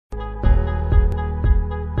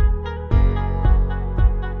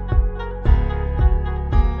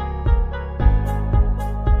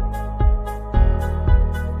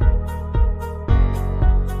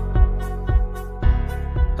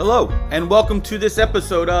Hello, and welcome to this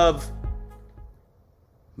episode of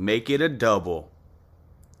Make It a Double.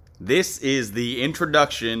 This is the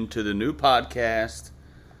introduction to the new podcast.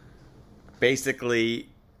 Basically,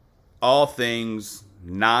 all things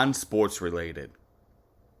non-sports related.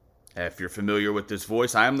 If you're familiar with this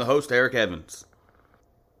voice, I am the host, Eric Evans.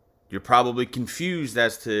 You're probably confused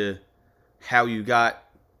as to how you got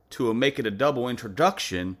to a Make It a Double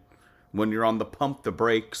introduction when you're on the Pump the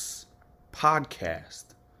Brakes podcast.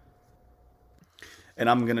 And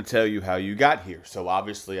I'm going to tell you how you got here. So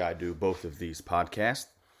obviously I do both of these podcasts.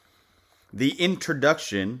 The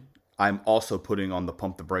introduction I'm also putting on the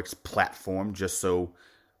Pump the Brakes platform, just so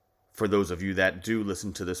for those of you that do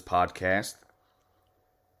listen to this podcast,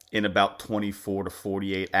 in about 24 to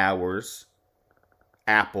 48 hours,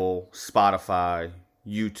 Apple, Spotify,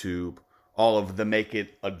 YouTube, all of the Make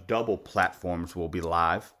It a Double platforms will be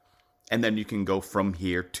live. And then you can go from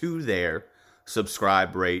here to there,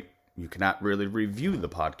 subscribe, rate. You cannot really review the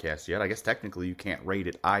podcast yet. I guess technically you can't rate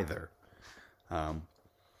it either.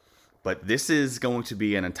 But this is going to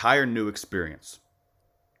be an entire new experience.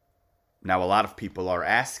 Now, a lot of people are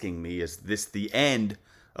asking me, is this the end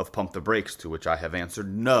of Pump the Brakes? To which I have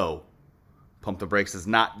answered, no. Pump the Brakes is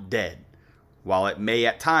not dead. While it may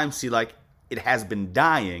at times seem like it has been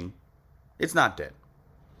dying, it's not dead.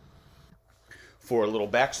 For a little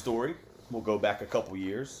backstory, we'll go back a couple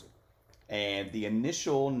years. And the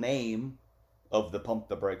initial name of the Pump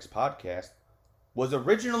the Brakes podcast was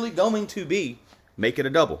originally going to be Make It a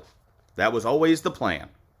Double. That was always the plan.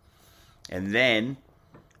 And then,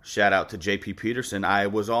 shout out to JP Peterson, I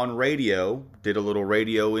was on radio, did a little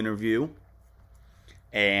radio interview.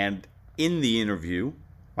 And in the interview,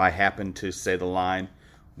 I happened to say the line,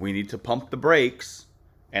 "We need to pump the brakes,"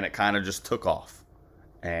 and it kind of just took off.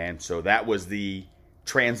 And so that was the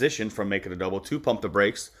transition from Make It a Double to Pump the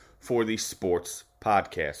Brakes for the sports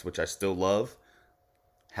podcast, which I still love.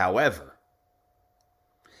 However,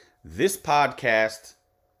 this podcast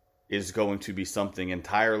is going to be something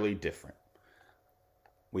entirely different.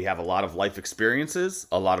 We have a lot of life experiences,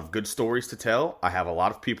 a lot of good stories to tell. I have a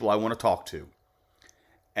lot of people I want to talk to.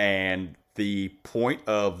 And the point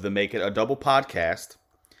of the Make It a Double podcast,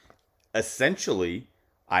 essentially,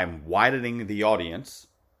 I'm widening the audience.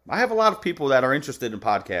 I have a lot of people that are interested in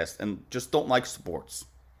podcasts and just don't like sports.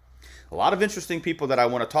 A lot of interesting people that I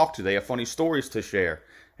want to talk to. They have funny stories to share.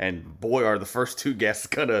 And boy, are the first two guests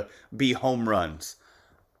going to be home runs.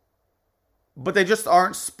 But they just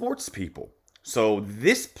aren't sports people. So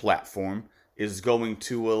this platform is going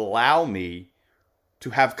to allow me to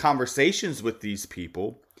have conversations with these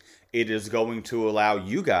people. It is going to allow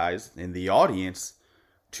you guys in the audience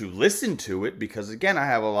to listen to it. Because again, I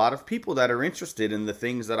have a lot of people that are interested in the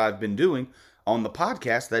things that I've been doing on the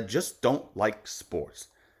podcast that just don't like sports.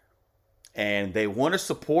 And they want to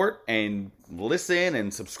support and listen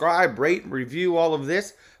and subscribe, rate, and review all of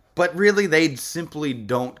this. But really, they simply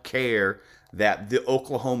don't care that the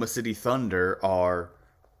Oklahoma City Thunder are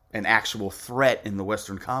an actual threat in the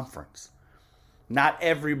Western Conference. Not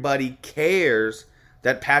everybody cares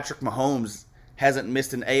that Patrick Mahomes hasn't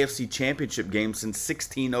missed an AFC Championship game since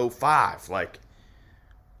 1605.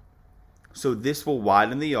 So this will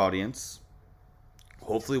widen the audience.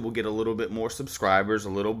 Hopefully we'll get a little bit more subscribers, a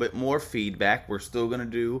little bit more feedback. We're still going to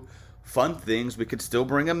do fun things. We could still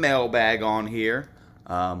bring a mailbag on here.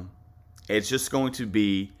 It's just going to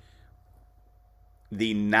be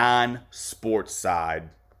the non-sports side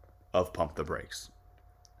of Pump the Brakes.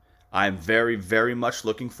 I'm very, very much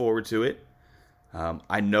looking forward to it.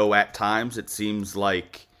 I know at times it seems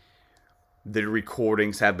like the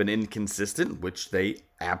recordings have been inconsistent, which they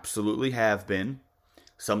absolutely have been.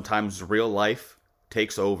 Sometimes real life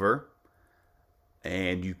takes over,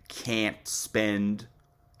 and you can't spend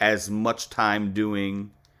as much time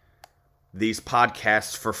doing these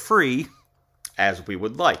podcasts for free as we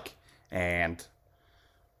would like. And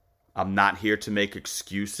I'm not here to make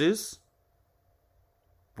excuses.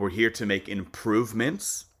 We're here to make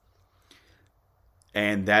improvements.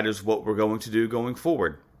 And that is what we're going to do going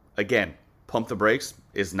forward. Again, Pump the Brakes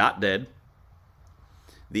is not dead.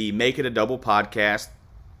 The Make It a Double podcast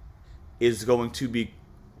is going to be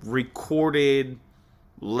recorded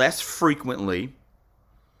less frequently.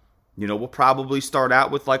 We'll probably start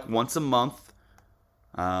out with once a month,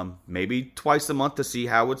 maybe twice a month to see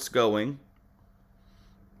how it's going.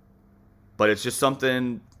 But it's just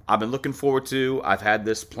something I've been looking forward to. I've had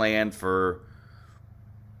this planned for,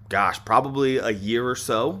 probably a year or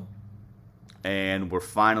so. And we're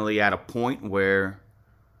finally at a point where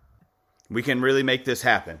we can really make this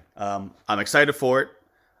happen. I'm excited for it.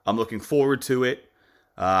 I'm looking forward to it.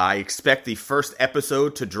 I expect the first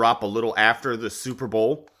episode to drop a little after the Super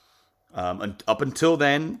Bowl. And up until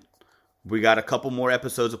then, we got a couple more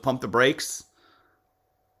episodes of Pump the Brakes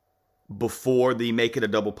before the Make It a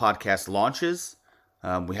Double podcast launches.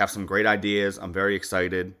 We have some great ideas. I'm very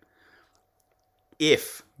excited.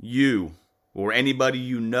 If you or anybody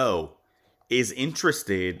you know is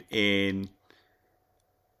interested in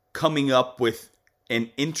coming up with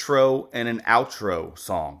an intro and an outro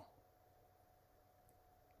song,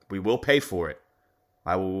 we will pay for it.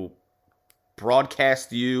 I will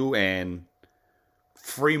broadcast you and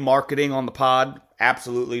free marketing on the pod.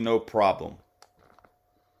 Absolutely no problem.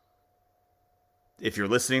 If you're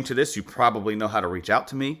listening to this, you probably know how to reach out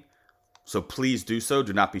to me. So please do so.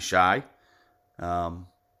 Do not be shy. And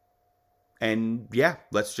yeah,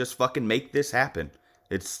 let's just fucking make this happen.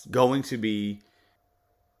 It's going to be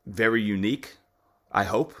very unique, I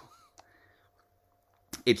hope.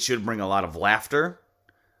 It should bring a lot of laughter.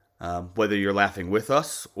 Whether you're laughing with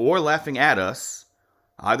us or laughing at us,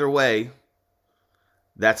 either way,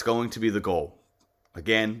 that's going to be the goal.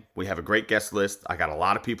 Again, we have a great guest list. I got a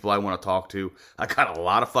lot of people I want to talk to. I got a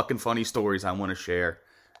lot of fucking funny stories I want to share.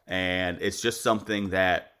 And it's just something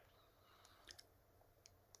that,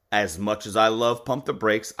 as much as I love Pump the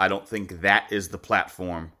Brakes, I don't think that is the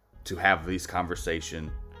platform to have these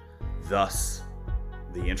conversations. Thus,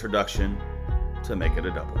 the introduction to Make It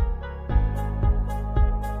a Double.